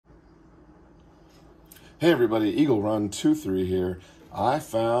Hey everybody, Eagle Run 23 here. I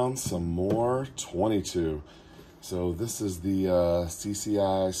found some more 22. So this is the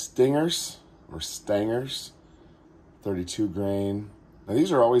CCI Stingers or Stangers, 32 grain. Now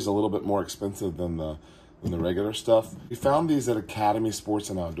these are always a little bit more expensive than the regular stuff. We found these at Academy Sports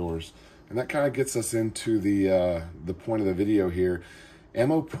and Outdoors, and that kind of gets us into the point of the video here: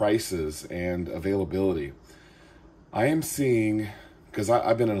 ammo prices and availability. I am seeing, because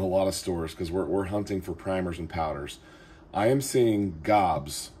I've been in a lot of stores because we're hunting for primers and powders. I am seeing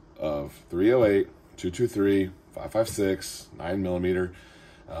gobs of 308, 223, 5.56,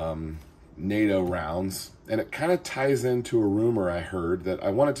 9mm NATO rounds, and it kind of ties into a rumor I heard that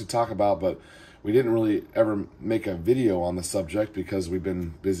I wanted to talk about, but we didn't really ever make a video on the subject because we've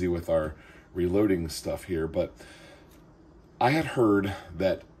been busy with our reloading stuff here. But I had heard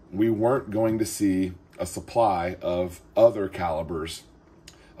that we weren't going to see a supply of other calibers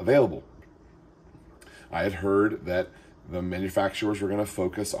available. I had heard that the manufacturers were going to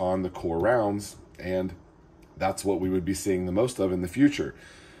focus on the core rounds, and that's what we would be seeing the most of in the future.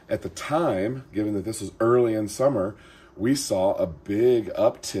 At the time, given that this was early in summer, we saw a big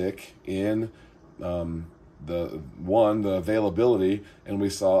uptick in the availability, and we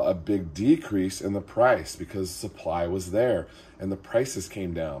saw a big decrease in the price because supply was there and the prices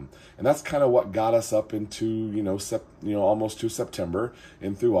came down. And that's kind of what got us up into almost to September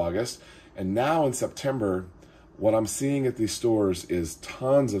and through August. And now in September, what I'm seeing at these stores is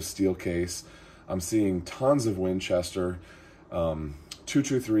tons of steel case. I'm seeing tons of Winchester,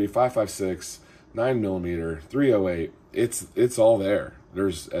 223, 5.56, 9mm, 308. It's all there.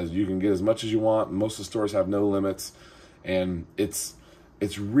 You can get as much as you want. Most of the stores have no limits, and it's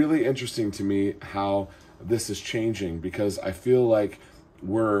really interesting to me how this is changing, because I feel like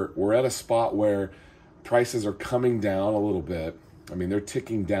we're at a spot where prices are coming down a little bit. I mean, they're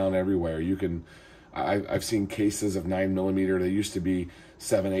ticking down everywhere. I've seen cases of 9mm. They used to be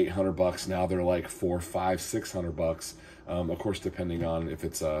 $700-800. Now they're like $400, $500, $600. Of course, depending on if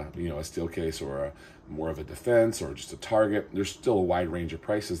it's a steel case or more of a defense or just a target. There's still a wide range of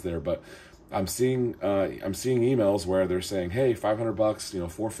prices there, but I'm seeing emails where they're saying, hey, $500,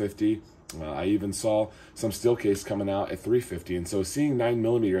 $450. I even saw some steel case coming out at $350, and so seeing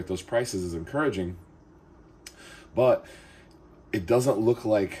 9mm at those prices is encouraging. But it doesn't look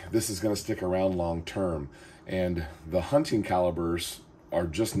like this is going to stick around long term, and the hunting calibers are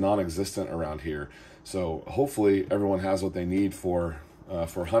just non-existent around here. So hopefully everyone has what they need for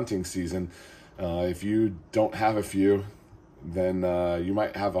hunting season. If you don't have a few, then you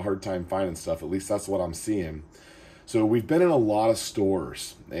might have a hard time finding stuff. At least that's what I'm seeing. So we've been in a lot of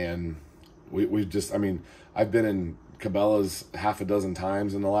stores, and I've been in Cabela's half a dozen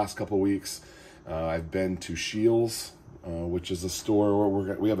times in the last couple of weeks. I've been to Shields, which is a store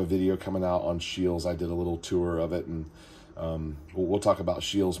where we have a video coming out on Shields. I did a little tour of it, and we'll talk about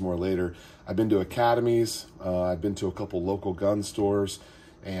Shields more later. I've been to Academies. I've been to a couple local gun stores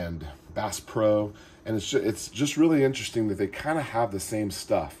and Bass Pro, and it's just really interesting that they kind of have the same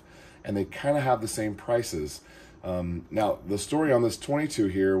stuff and they kind of have the same prices. Now the story on this 22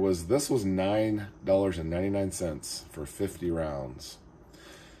 here was $9.99 for 50 rounds.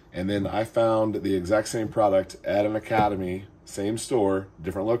 And then I found the exact same product at an Academy, same store,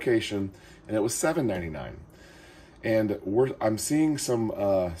 different location, and it was $7.99. And I'm seeing some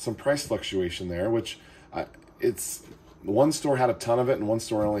price fluctuation there, which one store had a ton of it and one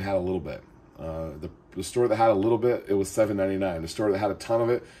store only had a little bit. The store that had a little bit, it was $7.99. The store that had a ton of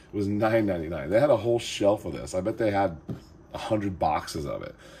it was $9.99. They had a whole shelf of this. I bet they had 100 boxes of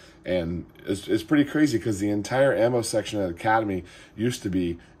it. And it's pretty crazy because the entire ammo section at Academy used to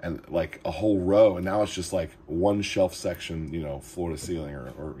be like a whole row, and now it's just like one shelf section, floor to ceiling,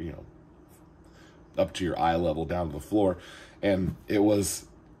 or up to your eye level down to the floor. And this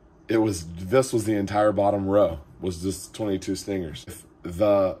was the entire bottom row was just 22 Stingers. If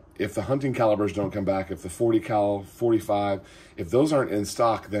the hunting calibers don't come back, if the 40 cal, 45, if those aren't in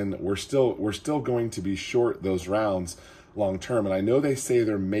stock, then we're still going to be short those rounds long term. And I know they say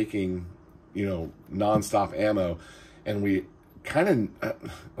they're making nonstop ammo, and we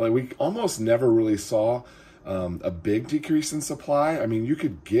we almost never really saw a big decrease in supply. I mean, you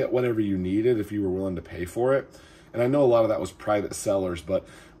could get whatever you needed if you were willing to pay for it, and I know a lot of that was private sellers, but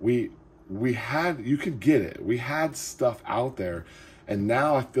you could get it. We had stuff out there. And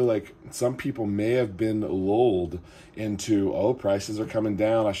now I feel like some people may have been lulled into, oh, prices are coming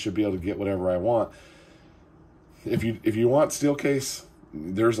down, I should be able to get whatever I want. If you want steel case,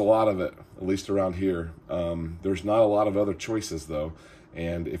 there's a lot of it, at least around here. There's not a lot of other choices though.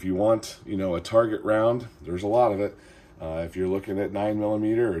 And if you want, a target round, there's a lot of it. If you're looking at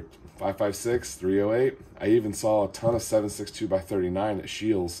 9mm or 5.56, 308, I even saw a ton of 7.62 by 39 at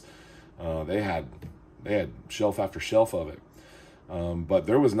Shields. They had shelf after shelf of it. But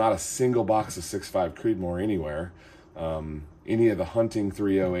there was not a single box of 6.5 Creedmoor anywhere. Any of the hunting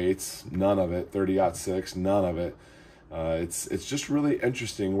 308s, none of it. 30-06, none of it. It's just really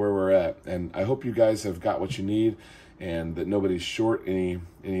interesting where we're at, and I hope you guys have got what you need, and that nobody's short any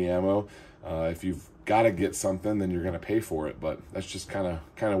ammo. If you've got to get something, then you're going to pay for it. But that's just kind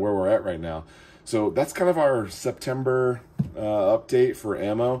of where we're at right now. So that's kind of our September update for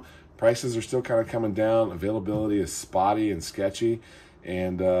ammo. Prices are still kind of coming down. Availability is spotty and sketchy,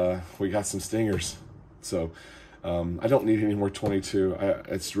 and we got some stingers. So I don't need any more 22.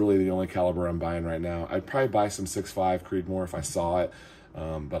 It's really the only caliber I'm buying right now. I'd probably buy some 6.5 Creedmoor if I saw it,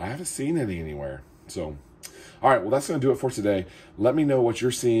 but I haven't seen any anywhere. So, all right, well, that's going to do it for today. Let me know what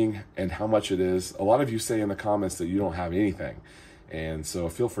you're seeing and how much it is. A lot of you say in the comments that you don't have anything, and so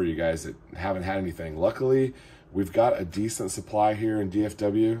feel for you guys that haven't had anything. Luckily, we've got a decent supply here in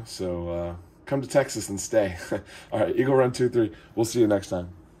DFW, so come to Texas and stay. All right, Eagle Run 23. We'll see you next time.